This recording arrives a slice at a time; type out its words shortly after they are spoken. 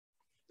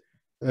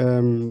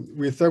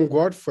We thank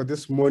God for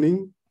this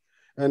morning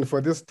and for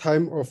this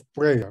time of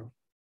prayer.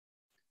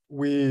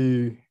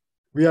 We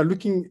are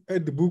looking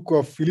at the book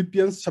of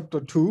Philippians chapter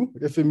 2,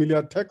 a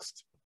familiar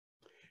text.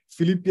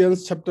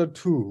 Philippians chapter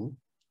 2,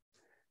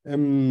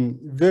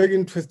 very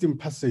interesting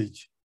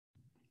passage.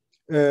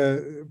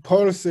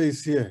 Paul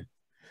says here,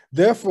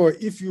 therefore,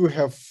 if you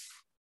have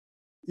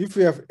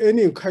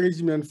any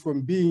encouragement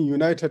from being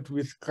united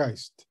with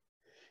Christ,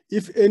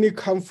 if any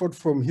comfort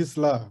from his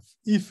love,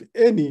 if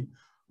any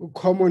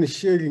common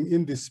sharing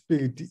in the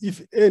Spirit,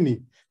 if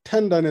any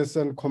tenderness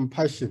and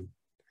compassion,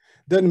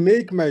 then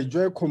make my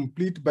joy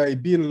complete by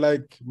being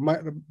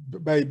like-minded,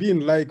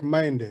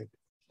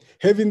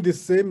 having the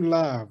same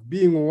love,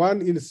 being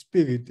one in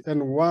spirit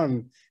and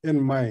one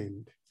in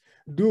mind.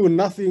 Do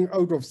nothing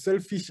out of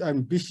selfish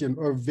ambition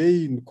or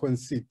vain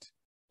conceit.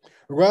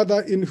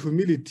 Rather, in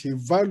humility,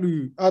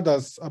 value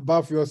others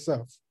above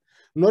yourself,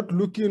 not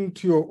looking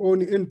to your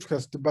own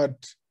interest,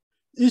 but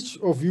each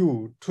of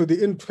you to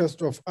the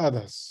interest of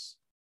others.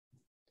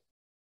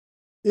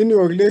 In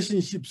your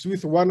relationships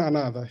with one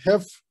another,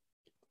 have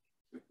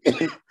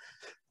have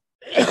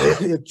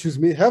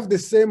the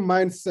same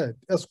mindset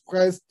as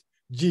Christ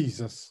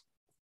Jesus,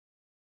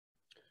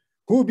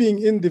 who being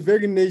in the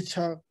very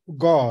nature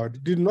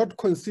God, did not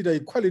consider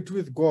equality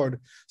with God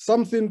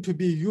something to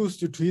be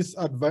used to his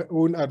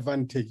own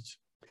advantage.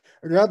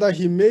 Rather,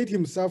 he made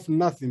himself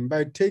nothing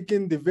by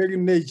taking the very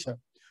nature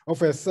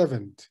of a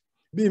servant,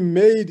 being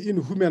made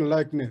in human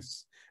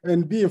likeness,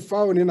 and being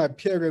found in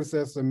appearance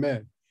as a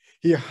man.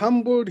 He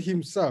humbled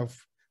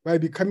himself by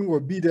becoming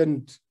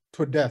obedient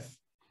to death,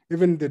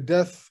 even the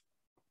death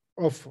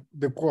of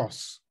the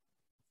cross.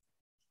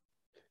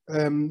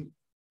 When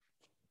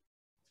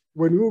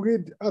you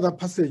read other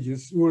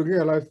passages, you will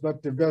realize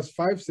that the verse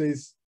 5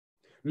 says,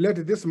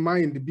 let this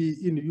mind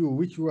be in you,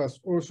 which was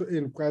also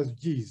in Christ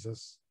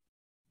Jesus.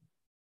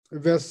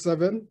 Verse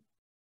 7,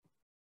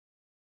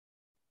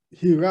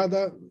 he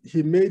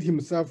made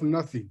himself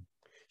nothing.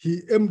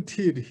 He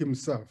emptied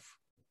himself.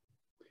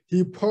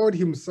 He poured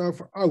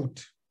himself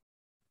out.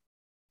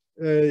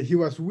 He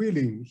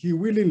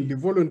willingly,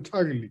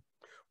 voluntarily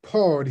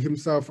poured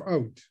himself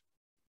out.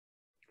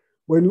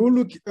 When you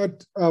look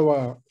at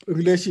our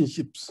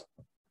relationships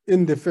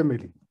in the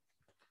family,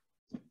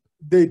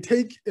 they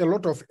take a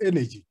lot of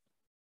energy,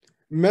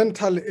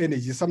 mental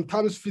energy,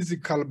 sometimes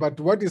physical, but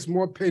what is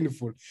more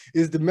painful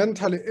is the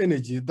mental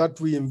energy that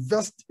we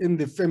invest in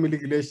the family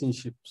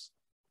relationships.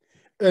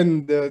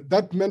 And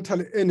that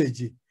mental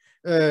energy,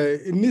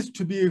 it needs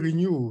to be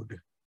renewed.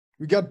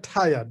 We get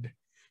tired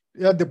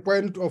at the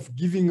point of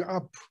giving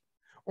up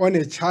on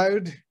a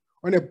child,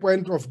 on a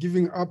point of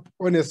giving up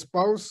on a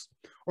spouse,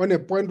 on a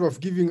point of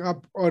giving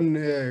up on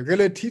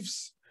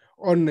relatives,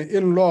 on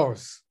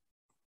in-laws.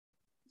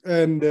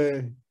 And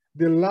the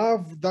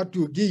love that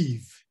you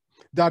give,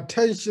 the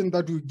attention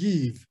that you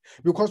give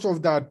because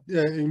of that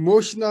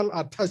emotional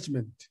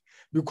attachment,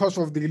 because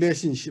of the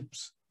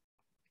relationships.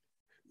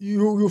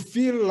 You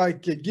feel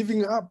like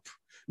giving up.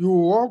 You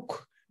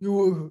walk,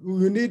 you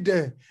need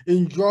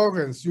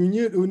endurance, you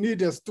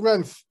need a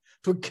strength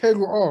to carry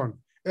on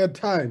at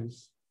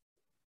times.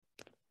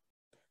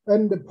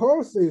 And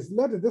Paul says,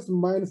 let this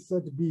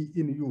mindset be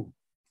in you.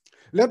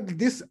 Let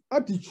this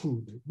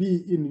attitude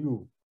be in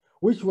you,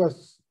 which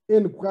was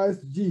in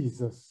Christ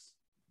Jesus,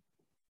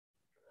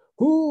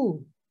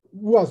 who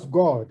was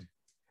God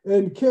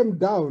and came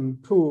down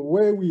to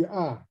where we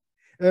are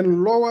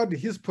and lowered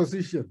his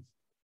position.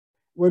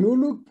 When we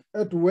look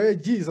at where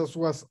Jesus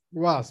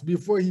was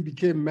before he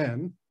became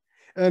man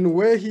and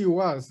where he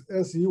was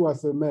as he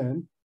was a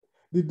man,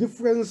 the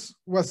difference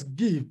was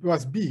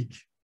big.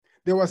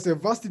 There was a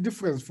vast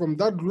difference from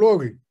that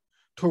glory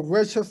to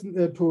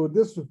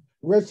this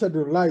wretched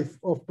life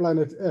of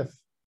planet Earth.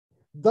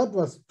 That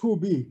was too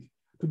big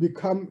to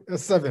become a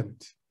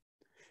servant.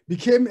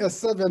 Became a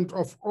servant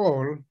of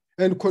all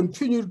and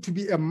continued to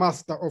be a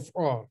master of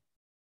all.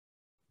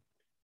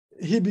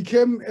 He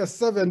became a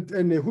servant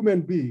and a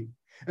human being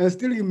and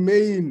still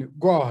remained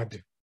God.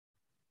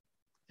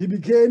 He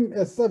became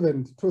a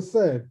servant to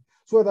serve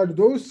so that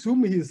those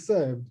whom he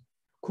served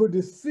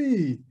could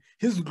see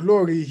his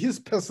glory, his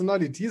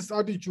personality, his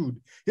attitude,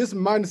 his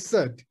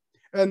mindset,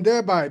 and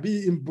thereby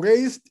be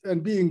embraced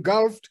and be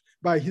engulfed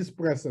by his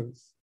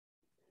presence.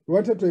 He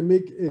wanted to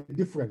make a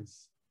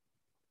difference.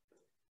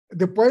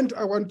 The point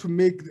I want to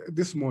make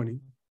this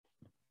morning,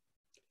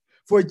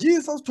 for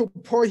Jesus to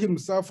pour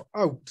himself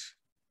out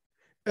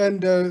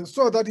and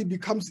so that he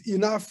becomes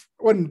enough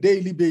on a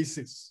daily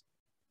basis,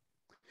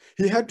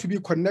 he had to be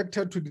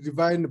connected to the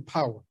divine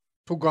power,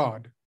 to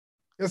God,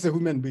 as a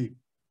human being.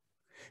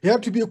 He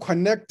had to be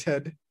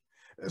connected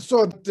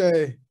so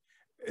that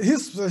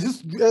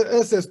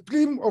as a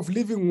stream of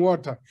living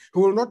water, he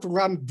will not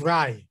run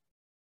dry.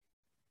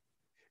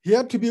 He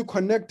had to be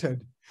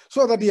connected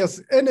so that he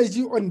has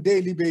energy on a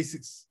daily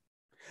basis,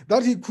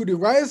 that he could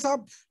rise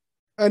up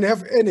and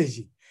have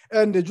energy.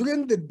 And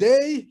during the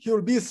day, he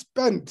will be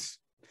spent.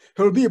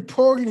 He'll be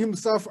pouring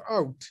himself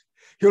out.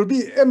 He'll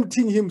be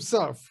emptying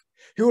himself.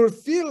 He will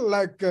feel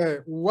like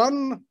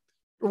one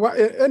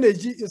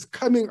energy is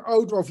coming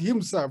out of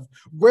himself,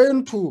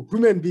 going to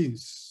human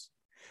beings.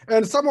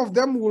 And some of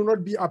them will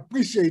not be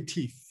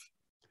appreciative.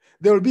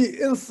 There will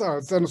be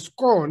insults and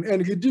scorn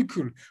and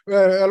ridicule,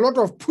 a lot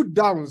of put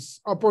downs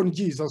upon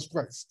Jesus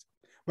Christ.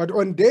 But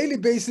on a daily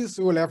basis,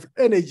 he will have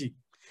energy.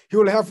 He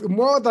will have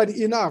more than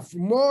enough,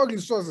 more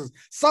resources,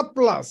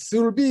 surplus. He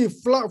will be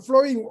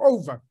flowing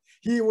over.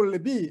 He will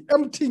be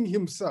emptying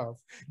himself,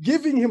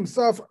 giving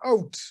himself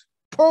out,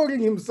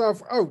 pouring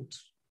himself out.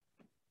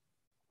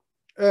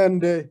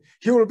 And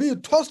he will be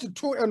tossed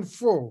to and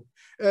fro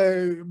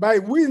by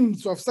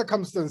winds of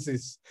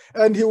circumstances.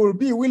 And he will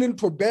be willing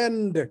to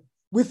bend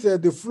with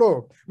the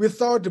flow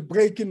without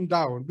breaking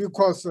down,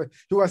 because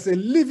he was a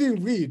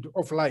living reed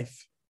of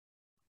life.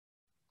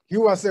 He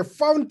was a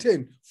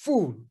fountain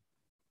full.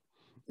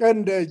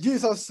 And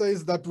Jesus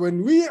says that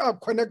when we are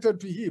connected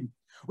to him,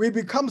 we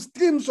become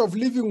streams of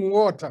living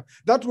water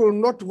that will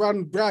not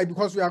run dry,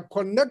 because we are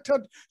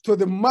connected to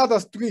the mother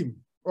stream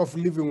of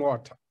living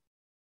water,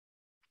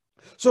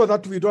 so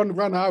that we don't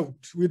run out.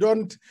 We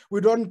don't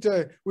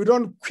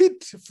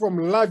quit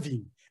from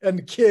loving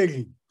and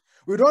caring.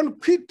 We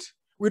don't quit.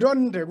 We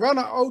don't run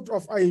out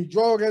of our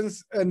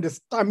endurance and the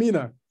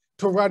stamina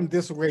to run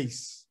this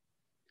race,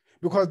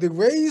 because the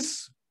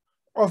race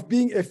of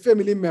being a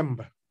family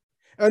member,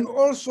 and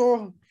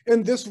also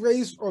in this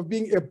race of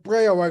being a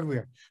prayer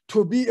warrior,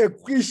 to be a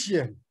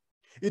Christian,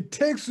 it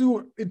takes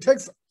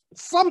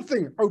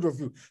something out of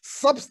you,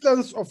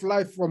 substance of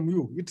life from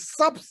you. It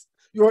saps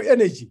your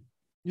energy.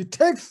 It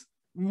takes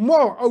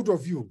more out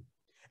of you.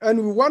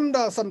 And we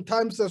wonder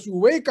sometimes, as we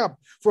wake up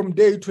from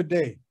day to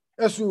day,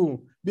 as we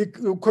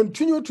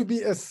continue to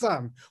be a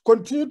son,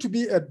 continue to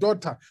be a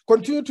daughter,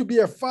 continue to be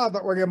a father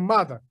or a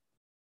mother,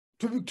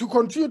 to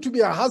continue to be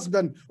a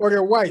husband or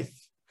a wife,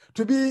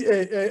 to be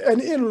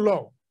an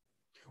in-law.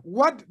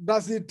 What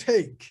does it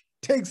take?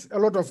 It takes a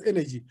lot of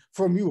energy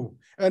from you.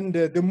 And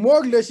the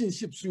more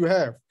relationships you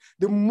have,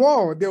 the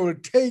more they will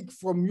take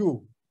from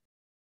you.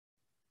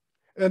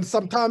 And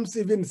sometimes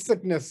even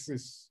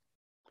sicknesses,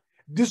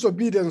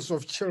 disobedience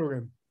of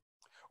children,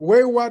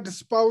 wayward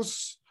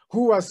spouse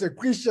who was a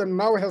Christian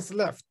now has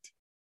left.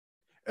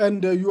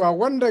 And you are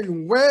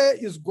wondering, where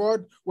is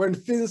God when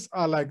things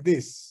are like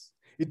this?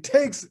 It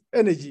takes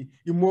energy,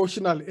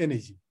 emotional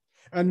energy.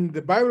 And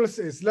the Bible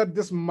says, let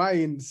this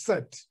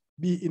mindset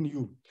be in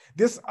you,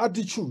 this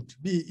attitude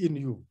be in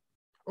you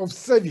of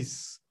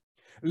service.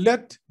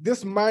 Let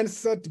this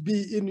mindset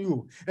be in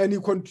you. And he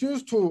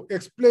continues to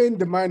explain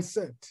the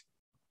mindset,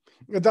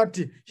 that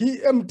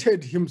he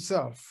emptied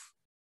himself.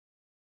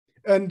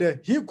 And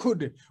he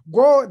could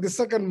go the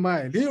second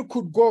mile, he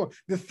could go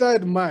the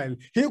third mile,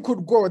 he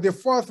could go the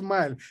fourth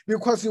mile,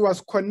 because he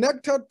was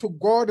connected to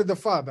God the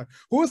Father,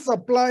 who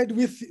supplied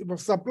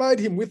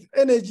him with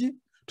energy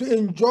to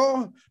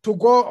endure, to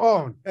go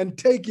on and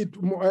take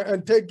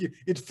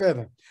it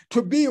further,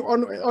 to be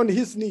on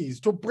his knees,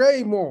 to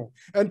pray more,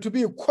 and to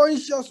be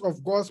conscious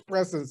of God's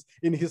presence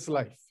in his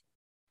life.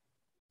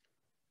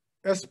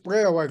 As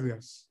prayer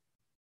warriors,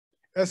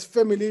 as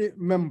family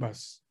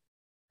members,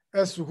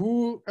 as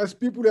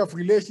people who have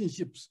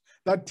relationships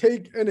that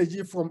take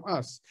energy from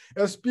us,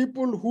 as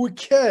people who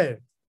care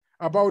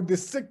about the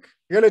sick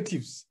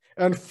relatives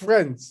and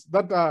friends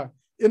that are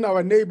in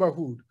our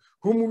neighborhood,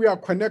 whom we are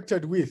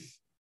connected with.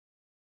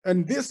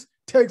 And this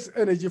takes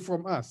energy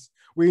from us.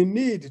 We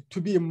need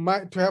to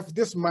have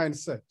this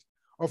mindset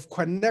of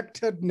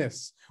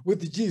connectedness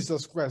with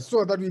Jesus Christ,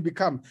 so that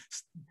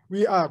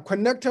we are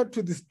connected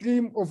to the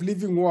stream of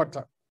living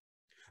water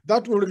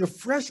that will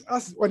refresh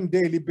us on a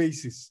daily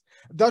basis,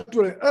 that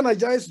will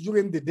energize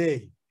during the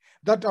day,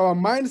 that our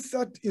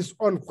mindset is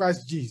on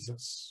Christ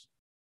Jesus,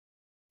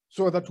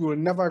 so that we will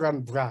never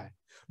run dry,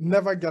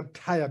 never get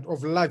tired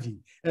of loving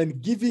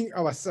and giving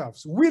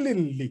ourselves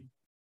willingly.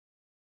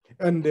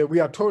 And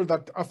we are told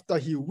that after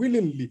he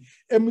willingly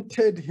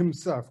emptied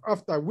himself,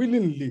 after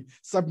willingly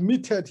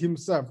submitted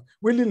himself,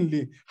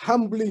 willingly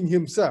humbling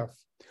himself,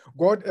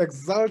 God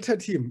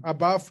exalted him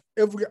above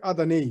every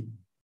other name,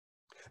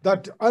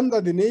 that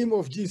under the name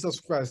of Jesus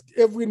Christ,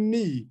 every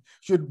knee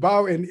should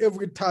bow and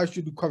every tongue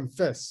should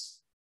confess.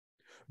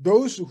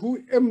 Those who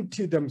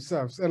empty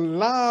themselves and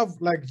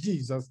love like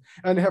Jesus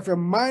and have a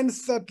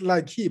mindset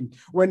like him,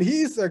 when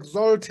he is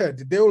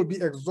exalted, they will be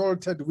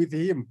exalted with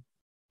him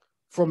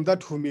from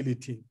that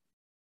humility.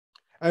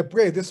 I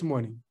pray this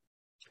morning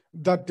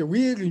that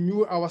we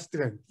renew our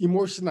strength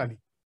emotionally,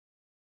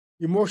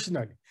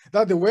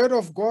 that the word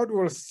of God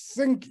will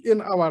sink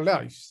in our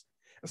lives,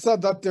 so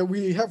that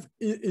we have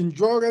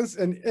endurance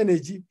and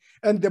energy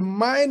and the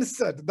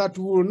mindset that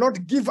we will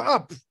not give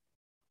up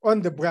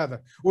on the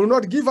brother, will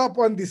not give up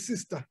on the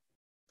sister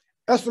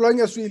as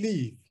long as we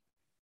live.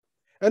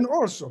 And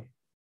also,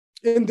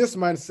 in this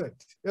mindset,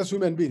 as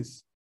human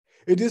beings,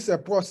 it is a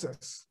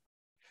process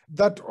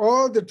that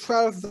all the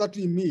trials that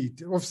we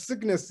meet, of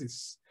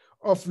sicknesses,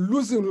 of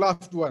losing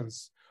loved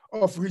ones,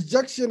 of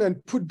rejection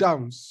and put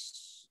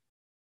downs,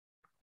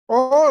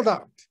 all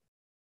that,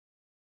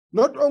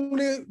 not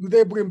only do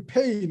they bring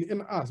pain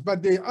in us,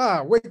 but they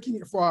are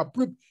working for our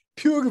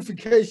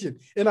purification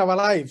in our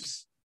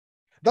lives,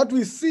 that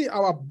we see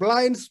our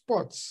blind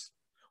spots,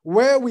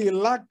 where we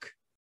lack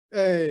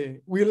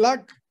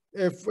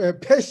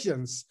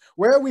patience,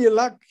 where we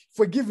lack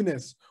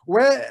forgiveness,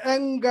 where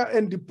anger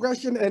and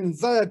depression and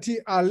anxiety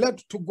are let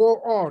to go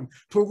on,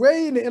 to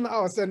reign in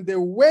us, and they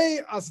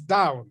weigh us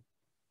down,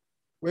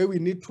 where we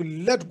need to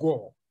let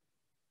go.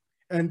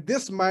 And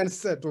this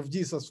mindset of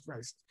Jesus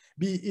Christ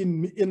be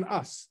in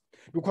us.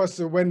 Because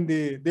when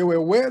there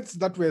were words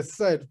that were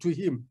said to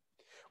him,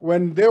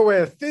 when there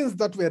were things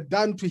that were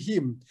done to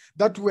him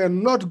that were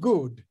not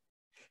good,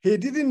 he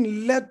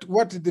didn't let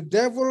what the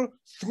devil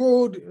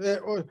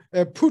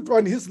put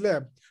on his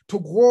lap to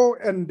go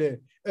and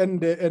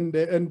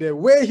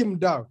weigh him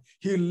down.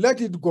 He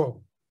let it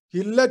go.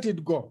 He let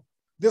it go.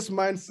 This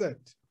mindset,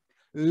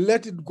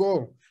 let it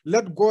go.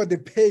 Let go the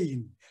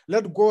pain.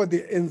 Let go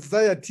the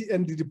anxiety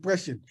and the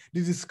depression,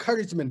 the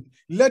discouragement.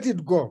 Let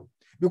it go.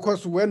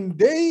 Because when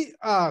they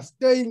are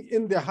staying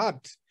in the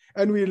heart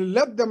and we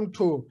let them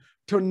to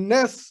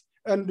nest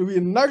and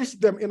we nourish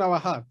them in our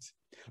heart,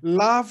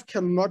 love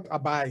cannot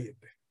abide.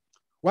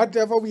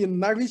 Whatever we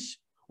nourish,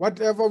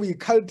 whatever we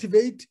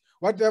cultivate,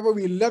 whatever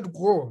we let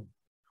grow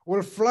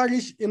will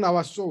flourish in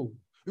our soul.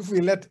 If we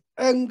let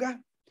anger,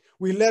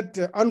 we let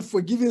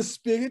unforgiving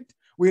spirit,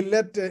 we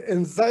let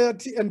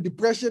anxiety and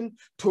depression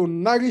to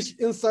nourish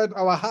inside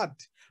our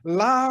heart,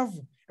 love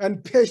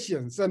and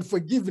patience and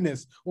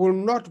forgiveness will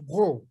not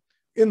grow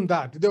in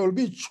that. They will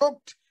be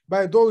choked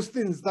by those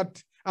things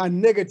that are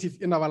negative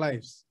in our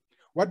lives.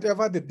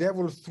 Whatever the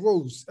devil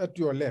throws at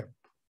your lap,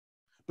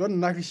 don't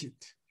nourish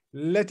it.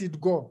 Let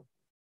it go.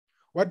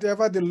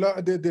 Whatever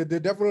the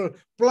devil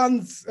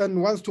plants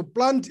and wants to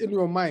plant in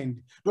your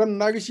mind, don't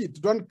nourish it.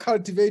 Don't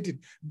cultivate it.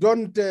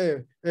 Don't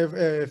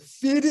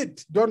feed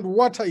it. Don't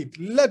water it.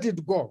 Let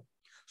it go.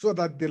 So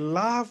that the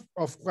love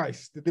of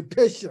Christ, the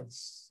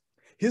patience,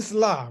 his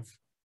love,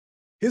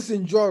 his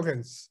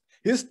endurance,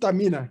 his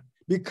stamina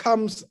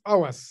becomes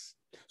ours.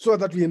 So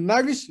that we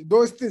nourish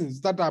those things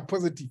that are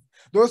positive,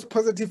 those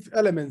positive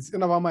elements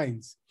in our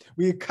minds.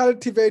 We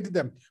cultivate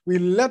them. We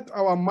let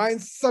our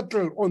minds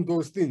settle on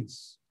those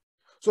things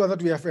so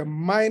that we have a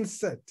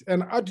mindset,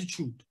 an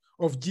attitude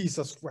of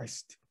Jesus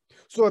Christ.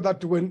 So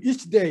that when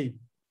each day,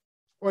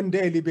 on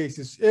daily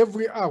basis,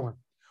 every hour,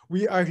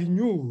 we are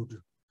renewed,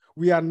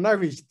 we are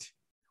nourished,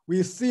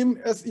 we seem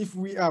as if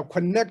we are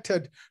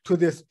connected to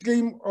the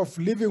stream of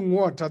living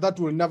water that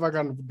will never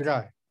run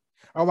dry.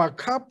 Our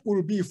cup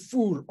will be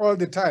full all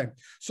the time,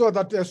 so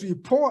that as we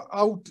pour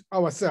out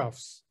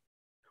ourselves,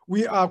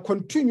 we are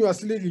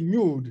continuously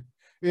renewed,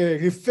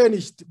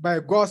 replenished by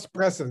God's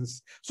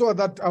presence, so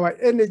that our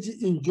energy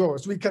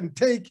endures. We can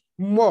take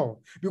more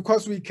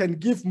because we can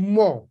give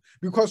more,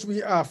 because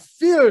we are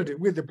filled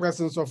with the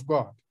presence of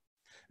God.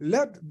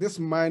 Let this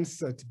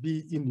mindset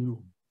be in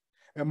you,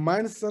 a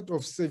mindset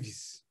of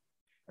service,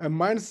 a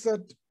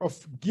mindset of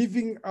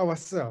giving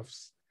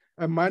ourselves,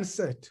 a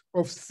mindset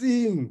of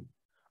seeing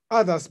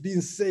others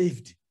being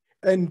saved,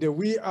 and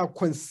we are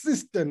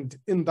consistent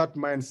in that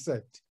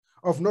mindset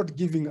of not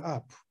giving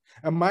up,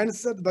 a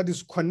mindset that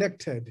is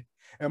connected,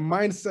 a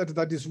mindset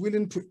that is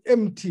willing to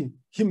empty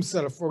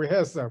himself or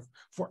herself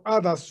for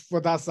others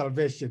for their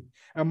salvation,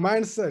 a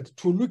mindset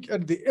to look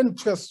at the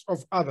interests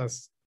of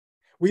others.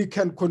 We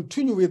can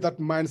continue with that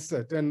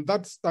mindset and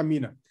that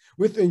stamina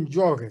with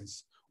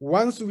endurance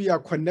once we are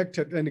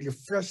connected and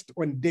refreshed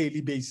on a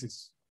daily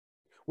basis,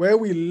 where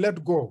we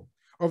let go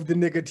of the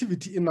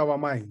negativity in our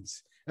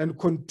minds and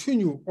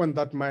continue on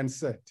that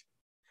mindset.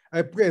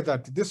 I pray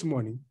that this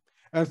morning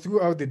and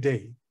throughout the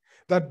day,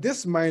 that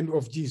this mind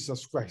of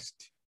Jesus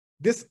Christ,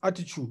 this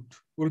attitude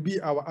will be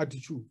our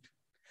attitude.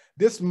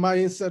 This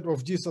mindset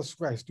of Jesus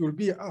Christ will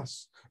be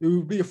us. It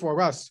will be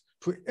for us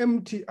to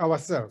empty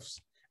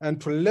ourselves and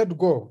to let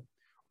go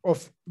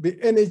of the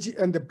energy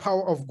and the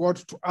power of God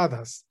to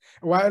others,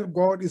 while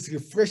God is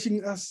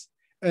refreshing us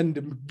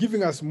and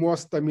giving us more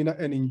stamina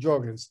and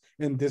endurance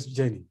in this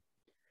journey.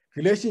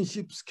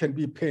 Relationships can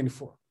be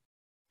painful.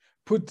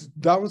 Put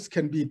downs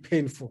can be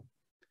painful.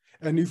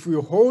 And if we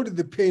hold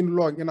the pain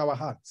long in our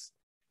hearts,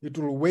 it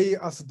will weigh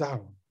us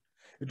down.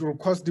 It will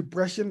cause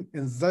depression,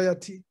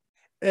 anxiety,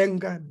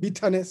 anger,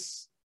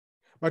 bitterness.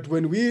 But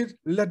when we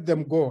let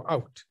them go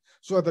out,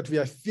 so that we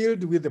are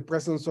filled with the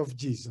presence of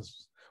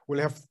Jesus, we'll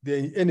have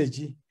the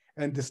energy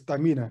and the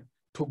stamina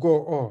to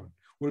go on.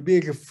 We'll be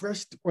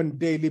refreshed on a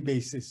daily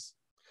basis,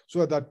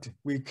 so that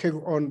we carry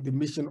on the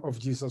mission of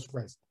Jesus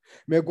Christ.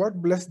 May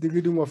God bless the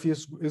reading of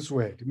his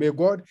word. May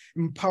God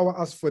empower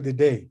us for the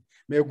day.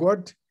 May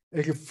God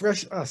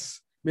refresh us.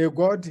 May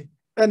God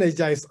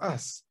energize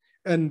us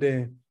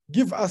and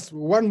give us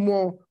one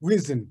more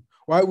reason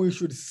why we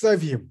should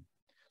serve him,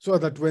 so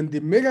that when the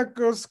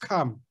miracles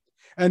come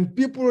and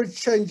people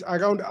change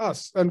around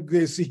us and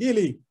there's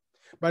healing,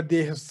 but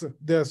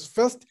there's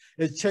first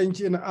a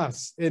change in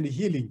us and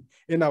healing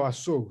in our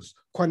souls,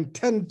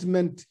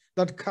 contentment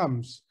that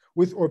comes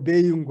with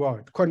obeying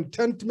God,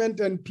 contentment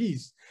and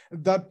peace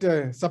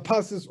that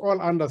surpasses all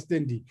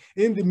understanding.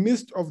 In the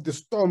midst of the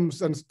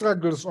storms and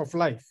struggles of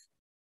life,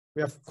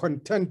 we have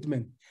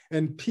contentment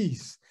and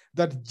peace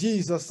that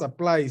Jesus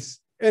supplies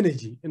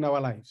energy in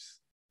our lives.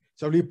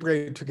 Shall we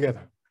pray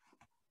together?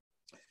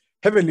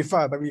 Heavenly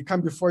Father, we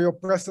come before your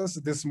presence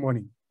this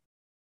morning.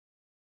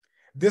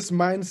 This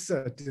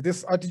mindset,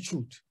 this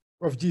attitude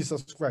of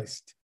Jesus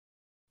Christ,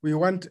 we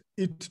want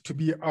it to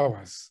be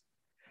ours,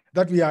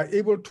 that we are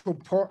able to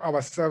pour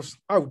ourselves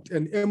out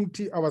and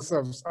empty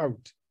ourselves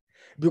out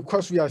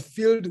because we are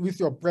filled with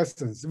your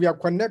presence. We are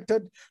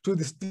connected to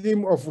the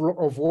stream of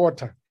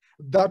water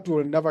that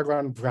will never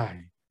run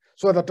dry,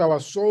 so that our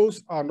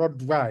souls are not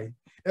dry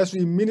as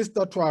we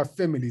minister to our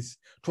families,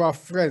 to our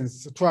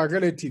friends, to our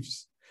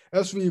relatives,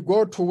 as we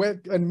go to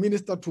work and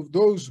minister to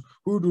those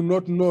who do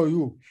not know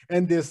you,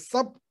 and they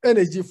suck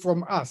energy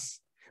from us.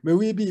 May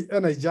we be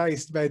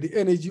energized by the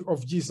energy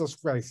of Jesus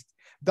Christ,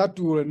 that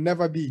will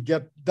never be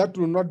that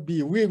will not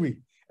be weary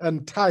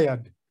and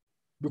tired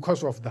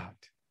because of that.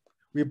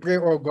 We pray,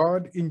 oh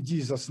God, in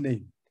Jesus'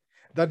 name,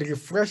 that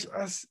refresh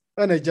us,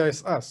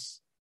 energize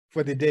us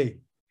for the day,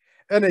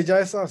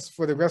 energize us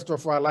for the rest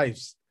of our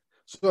lives,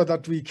 so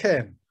that we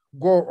can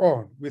go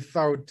on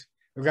without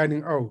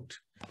running out.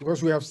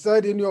 Because we have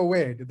said in your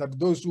word that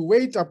those who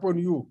wait upon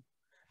you,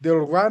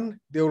 they'll run,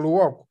 they'll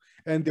walk,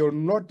 and they'll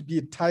not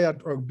be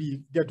tired or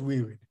get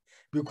wearied,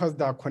 because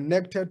they are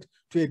connected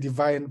to a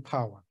divine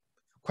power.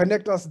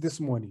 Connect us this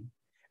morning,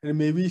 and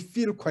may we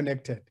feel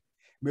connected.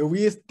 May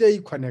we stay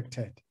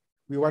connected.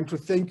 We want to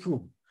thank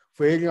you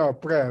for hearing our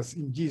prayers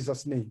in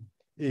Jesus' name.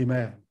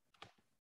 Amen.